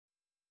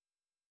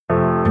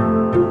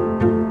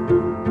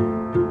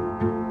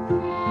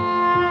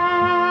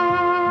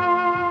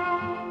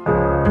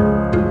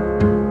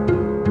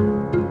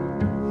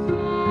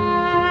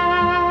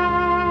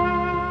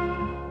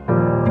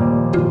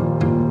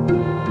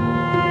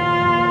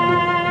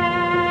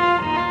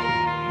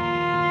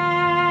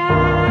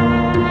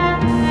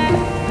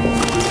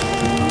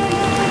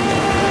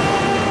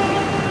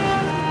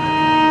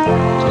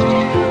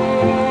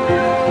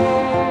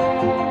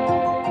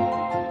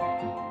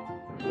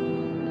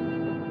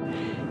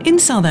In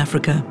South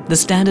Africa, the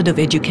standard of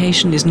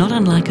education is not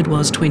unlike it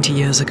was 20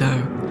 years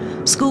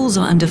ago. Schools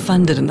are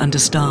underfunded and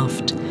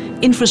understaffed.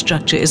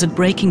 Infrastructure is at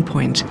breaking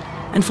point,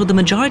 and for the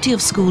majority of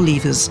school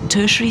leavers,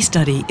 tertiary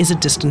study is a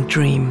distant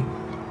dream.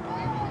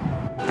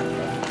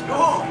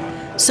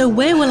 So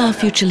where will our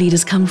future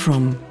leaders come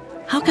from?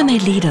 How can they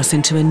lead us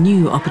into a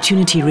new,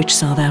 opportunity-rich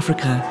South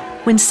Africa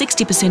when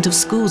 60% of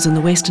schools in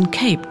the Western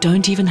Cape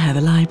don't even have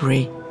a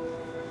library?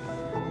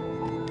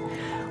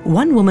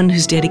 One woman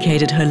who's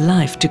dedicated her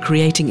life to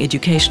creating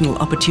educational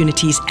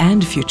opportunities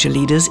and future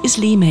leaders is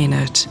Leigh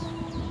Meinert,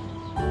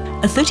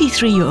 a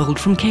 33-year-old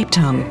from Cape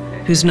Town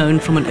who's known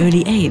from an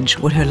early age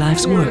what her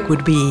life's work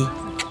would be.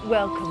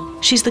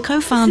 Welcome. She's the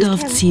co-founder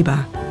of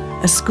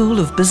Tsiba, a school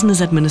of business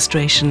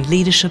administration,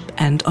 leadership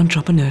and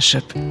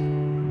entrepreneurship.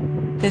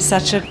 There's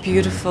such a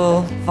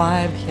beautiful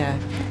vibe here.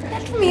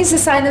 That for me is a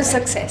sign of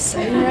success.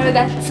 You know,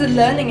 that's the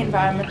learning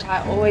environment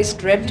I always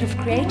dreamt of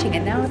creating,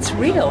 and now it's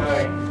real.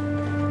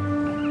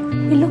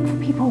 We look for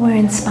people we're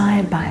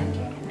inspired by,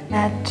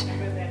 that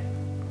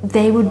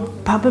they would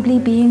probably,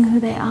 being who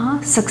they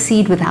are,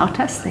 succeed without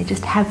us. They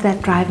just have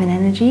that drive and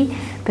energy,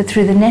 but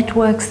through the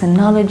networks, the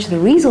knowledge, the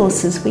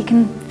resources, we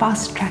can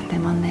fast track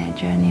them on their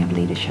journey of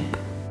leadership.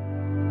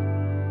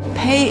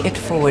 Pay it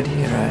forward,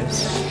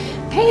 heroes.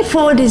 Pay it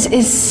forward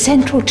is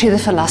central to the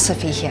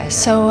philosophy here.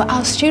 So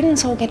our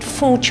students all get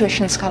full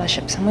tuition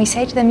scholarships, and we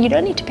say to them, you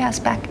don't need to pay us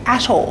back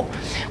at all.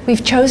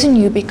 We've chosen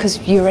you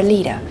because you're a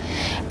leader.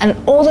 And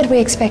all that we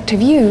expect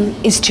of you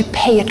is to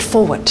pay it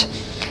forward.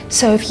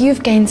 So if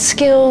you've gained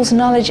skills,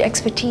 knowledge,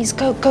 expertise,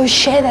 go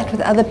share that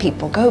with other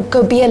people.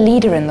 Go be a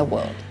leader in the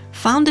world.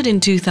 Founded in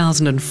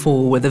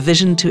 2004 with a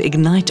vision to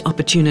ignite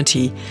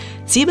opportunity,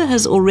 Tsiba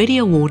has already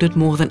awarded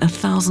more than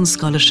 1,000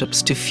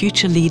 scholarships to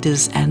future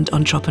leaders and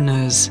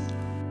entrepreneurs.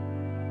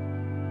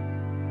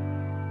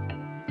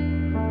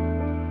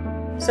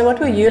 So what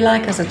were you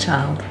like as a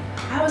child?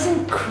 I was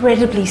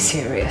incredibly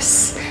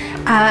serious.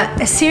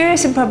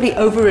 Serious and probably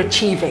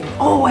overachieving.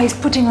 Always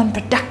putting on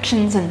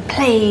productions and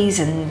plays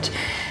and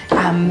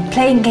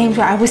playing games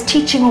where I was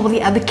teaching all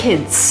the other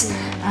kids.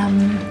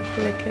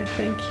 Okay,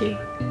 thank you.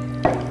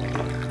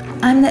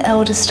 I'm the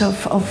eldest of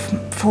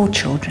 4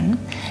 children,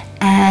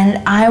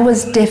 and I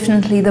was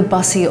definitely the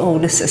bossy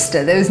older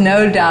sister. There's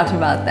no doubt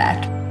about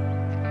that.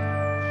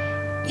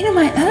 You know,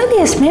 my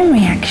earliest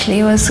memory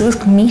actually was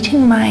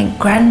meeting my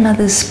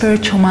grandmother's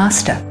spiritual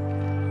master.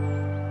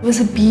 He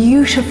was a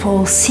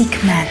beautiful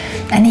Sikh man,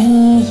 and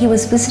he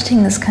was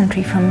visiting this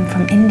country from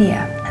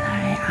India,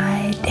 and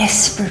I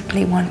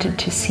desperately wanted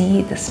to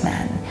see this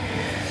man.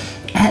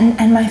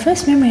 And my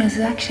first memory was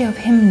actually of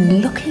him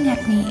looking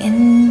at me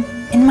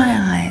in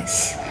my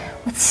eyes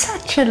with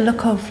such a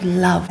look of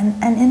love.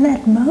 And in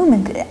that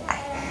moment,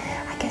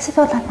 I guess it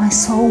felt like my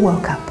soul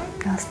woke up.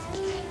 I was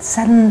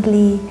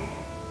suddenly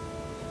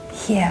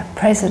here,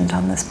 present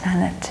on this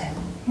planet.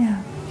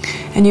 Yeah.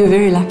 And you were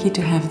very lucky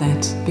to have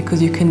that because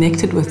you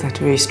connected with that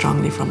very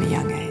strongly from a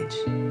young age.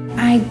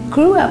 I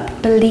grew up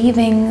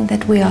believing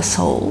that we are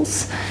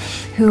souls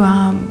who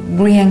are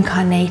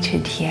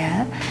reincarnated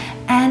here.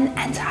 And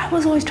so I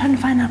was always trying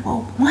to find out,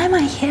 well, why am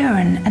I here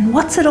and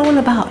what's it all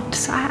about?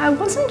 So I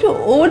wasn't your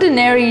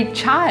ordinary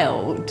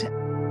child.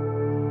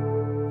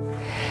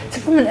 So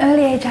from an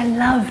early age, I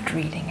loved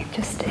reading.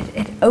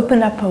 It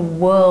opened up a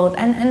world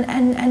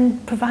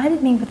and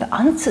provided me with the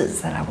answers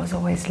that I was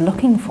always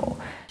looking for.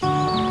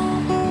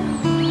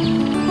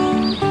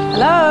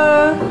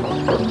 Hello.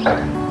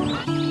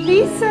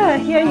 Lisa,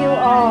 here you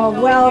are.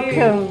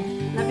 Welcome.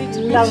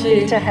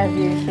 Lovely to have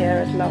you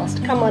here at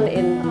last. Come on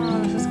in.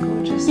 Oh, this is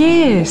gorgeous.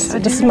 Yes,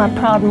 this is my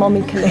proud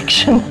mommy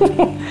collection.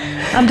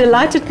 I'm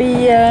delighted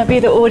to be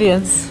the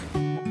audience.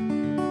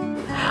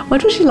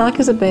 What was she like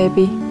as a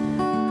baby?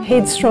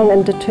 Headstrong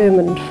and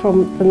determined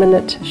from the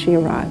minute she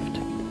arrived.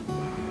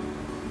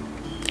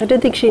 I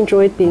don't think she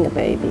enjoyed being a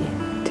baby.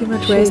 Too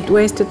much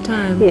wasted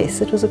time.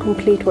 Yes, it was a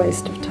complete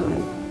waste of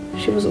time.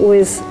 She was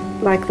always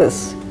like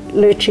this,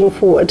 lurching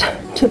forward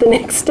to the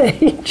next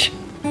stage.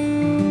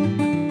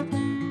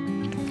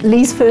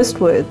 Leigh's first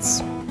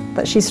words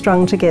that she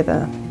strung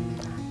together,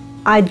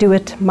 I do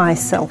it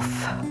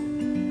myself.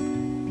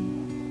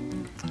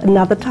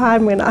 Another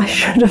time when I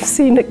should have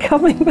seen it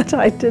coming, but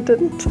I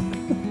didn't.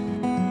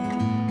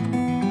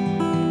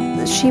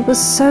 She was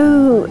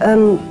so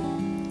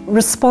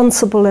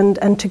responsible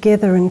and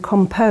together and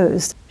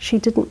composed. She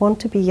didn't want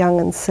to be young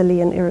and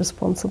silly and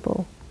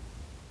irresponsible.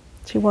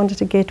 She wanted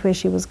to get where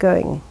she was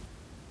going.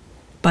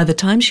 By the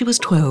time she was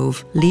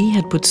 12, Leigh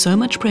had put so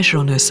much pressure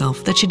on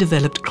herself that she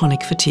developed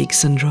chronic fatigue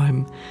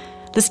syndrome.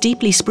 This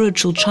deeply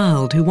spiritual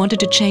child who wanted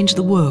to change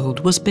the world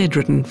was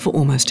bedridden for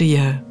almost a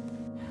year.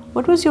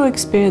 What was your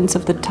experience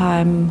of the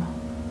time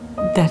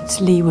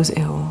that Leigh was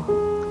ill?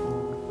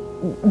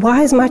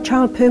 Why is my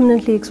child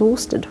permanently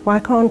exhausted? Why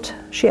can't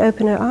she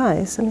open her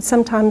eyes? I mean,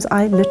 sometimes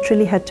I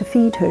literally had to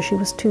feed her. She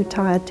was too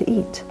tired to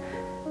eat.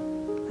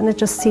 And it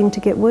just seemed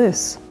to get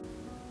worse.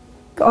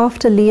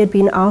 After Leigh had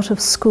been out of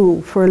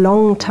school for a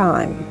long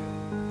time,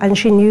 and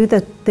she knew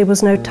that there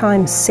was no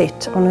time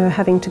set on her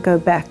having to go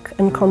back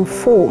and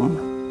conform,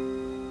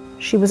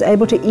 she was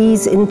able to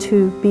ease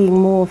into being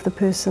more of the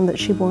person that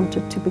she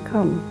wanted to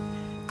become.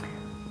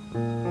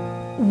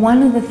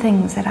 One of the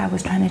things that I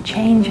was trying to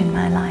change in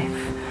my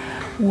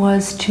life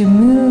was to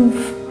move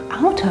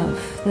out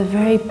of the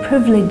very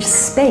privileged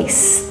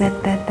space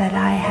that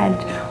I had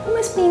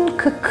almost been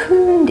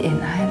cocooned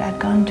in. I'd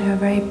gone to a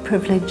very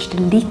privileged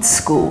elite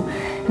school,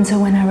 and so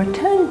when I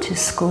returned to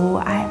school,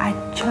 I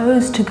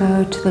chose to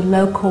go to the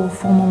local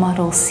formal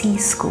model C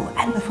school.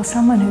 And for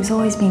someone who's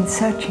always been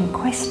searching,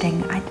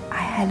 questing, I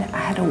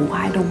had a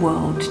wider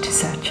world to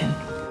search in.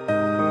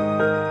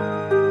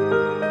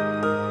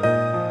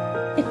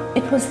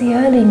 It was the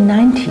early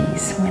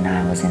 90s when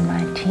I was in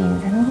my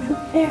teens, and it was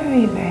a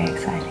very, very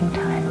exciting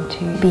time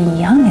to be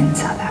young in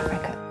South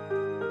Africa.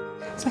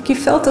 It's like you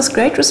felt this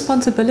great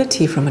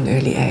responsibility from an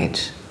early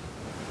age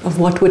of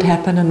what would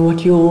happen and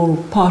what your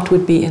part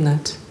would be in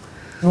it.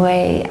 The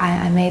way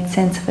I made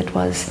sense of it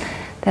was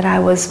that I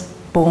was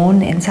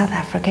born in South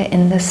Africa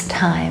in this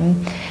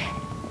time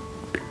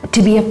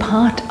to be a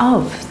part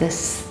of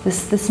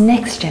this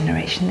next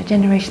generation, the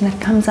generation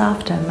that comes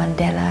after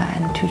Mandela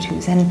and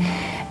Tutu's,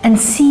 and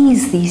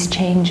sees these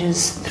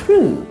changes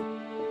through.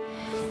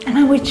 And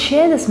I would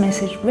share this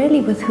message really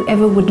with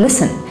whoever would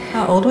listen.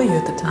 How old were you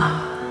at the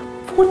time?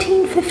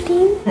 14,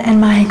 15. And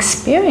my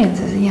experience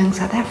as a young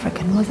South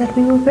African was that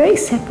we were very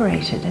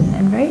separated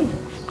and very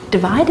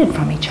divided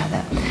from each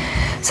other.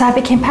 So I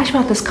became passionate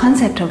about this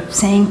concept of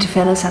saying to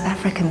fellow South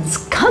Africans,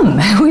 come,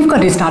 we've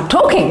got to start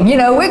talking. You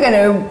know, we're going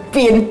to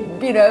be in,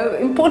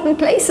 important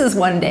places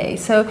one day.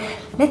 So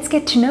let's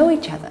get to know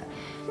each other.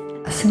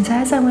 Since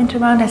as I went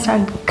around, I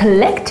started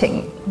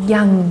collecting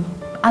young,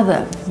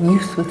 other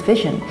youth with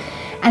vision.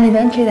 And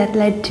eventually that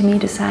led to me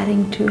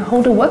deciding to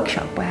hold a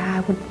workshop where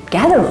I would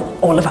gather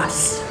all of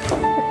us.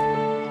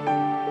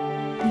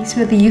 These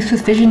were the Youth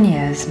with Vision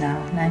years now,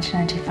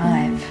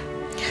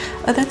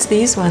 1995. Oh, that's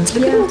these ones.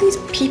 Look at all these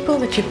people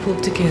that you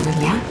pulled together,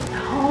 Leigh. A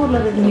whole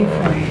lot of new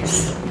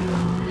friends.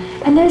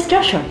 And there's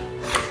Joshua.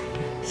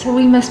 So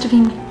we must have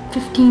been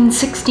 15,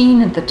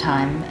 16 at the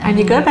time. And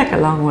you go back a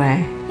long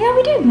way. Yeah,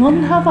 we did. More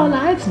than half our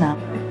lives now.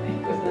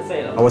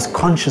 I was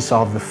conscious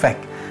of the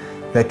fact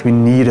that we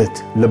needed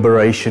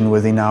liberation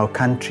within our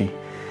country.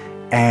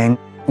 And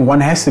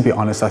one has to be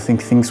honest, I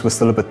think things were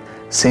still a bit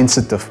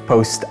sensitive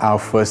post our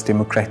first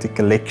democratic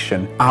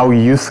election. Our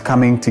youth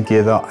coming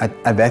together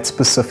at that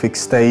specific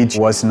stage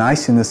was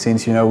nice in the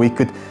sense, we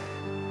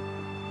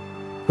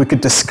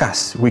could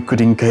discuss, we could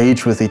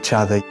engage with each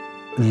other.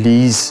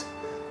 Leigh's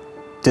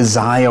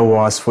desire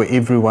was for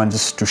everyone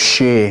just to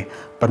share,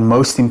 but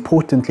most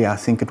importantly, I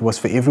think it was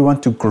for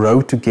everyone to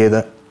grow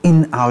together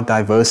in our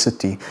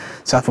diversity.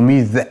 So for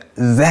me,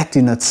 that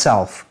in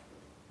itself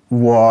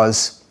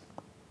was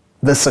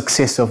the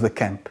success of the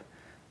camp,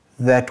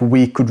 that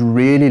we could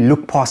really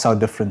look past our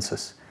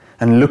differences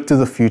and look to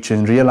the future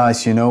and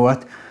realize,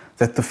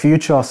 that the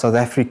future of South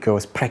Africa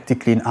was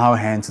practically in our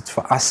hands. It's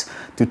for us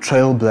to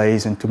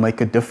trailblaze and to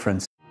make a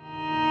difference.